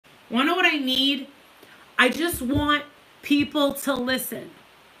Wanna know what I need? I just want people to listen.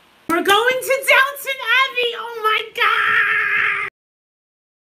 We're going to Downton Abbey. Oh my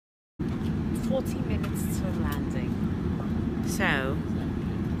God! 40 minutes till landing. So,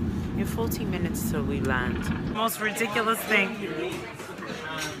 in 40 minutes till we land. The most ridiculous thing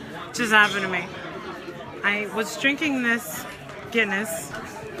just happened to me. I was drinking this Guinness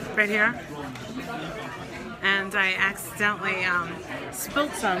right here, and I accidentally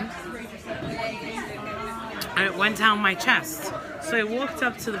spilled some, and it went down my chest. So I walked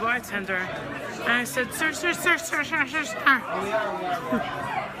up to the bartender, and I said, "Sir, sir, sir, sir, sir, sir, sir."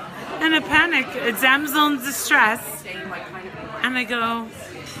 In a panic, a damsel in distress, and I go,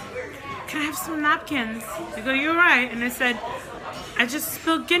 "Can I have some napkins?" I go, "You're right." And I said, "I just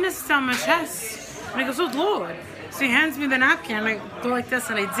spilled Guinness down my chest." And he goes, "Oh Lord." So he hands me the napkin, and I go like this,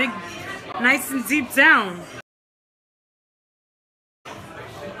 and I dig nice and deep down.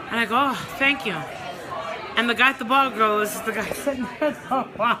 And I go, "Oh, thank you." And the guy at the bar goes, the guy sitting there at the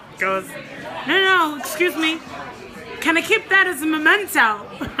bar goes, no, excuse me. Can I keep that as a memento?"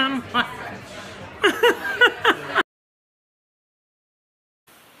 I'm like,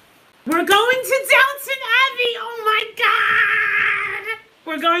 we're going to Downton Abbey. Oh my God.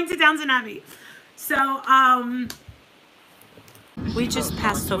 We're going to Downton Abbey. So, we just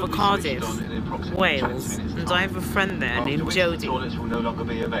passed over Cardiff, Wales, and I have a friend there named Jodie.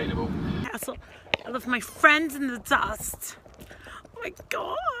 I left my friend in the dust. Oh my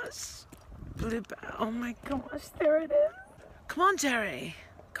gosh. Blue bear. Oh my gosh, there it is. Come on, Jerry.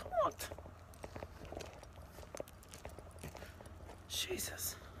 Come on.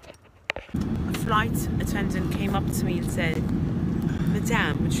 Jesus. A flight attendant came up to me and said,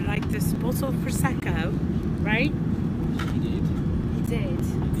 "Madame, would you like this bottle of Prosecco?" Right? He did. He did.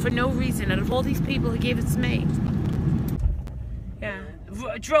 For no reason. Out of all these people, he gave it to me. Yeah.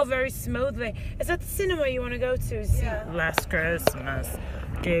 I drove very smoothly. Is that the cinema you want to go to? Yeah. Last Christmas,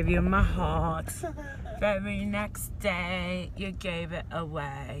 gave you my heart. Very next day, you gave it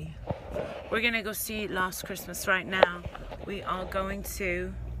away. We're going to go see Last Christmas right now. We are going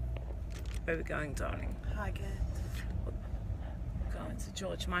to... Where are we going, darling? Highgate. We're going to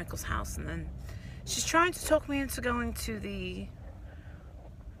George Michael's house, and then she's trying to talk me into going to the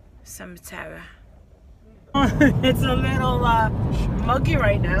cemetery. It's a little muggy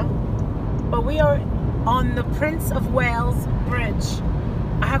right now, but we are on the Prince of Wales Bridge.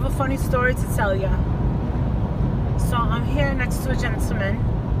 I have a funny story to tell you. So I'm here next to a gentleman.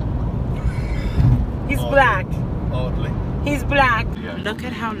 He's black. Oddly. He's black. Look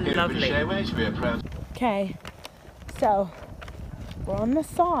at how lovely. Okay, so we're on the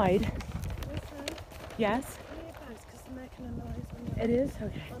side. Yes? It is?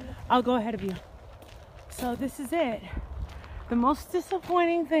 Okay. I'll go ahead of you. So this is it. The most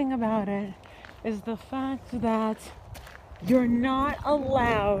disappointing thing about it is the fact that you're not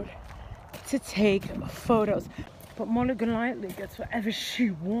allowed to take photos. But Molly Golightly gets whatever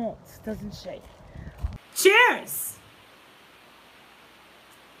she wants, doesn't she? Cheers!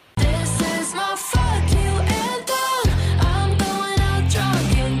 This is my fuck you anthem. I'm going out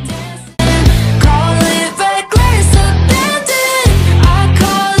drunk and dancing. Call it reckless abandon. I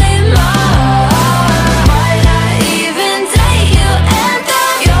call it love. Why'd I even date you,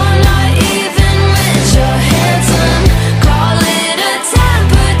 anthem? You're not even rich or handsome. Call it a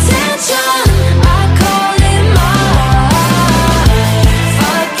temper tantrum. I call it love.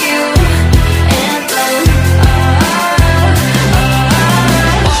 Fuck you, anthem.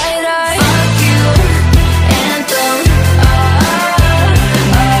 Why'd I fuck you, anthem?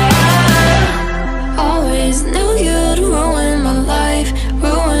 Always knew you'd ruin my life,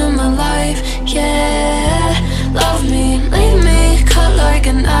 yeah. Love me, leave me, cut like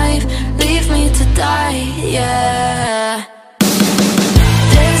a knife, leave me to die, yeah.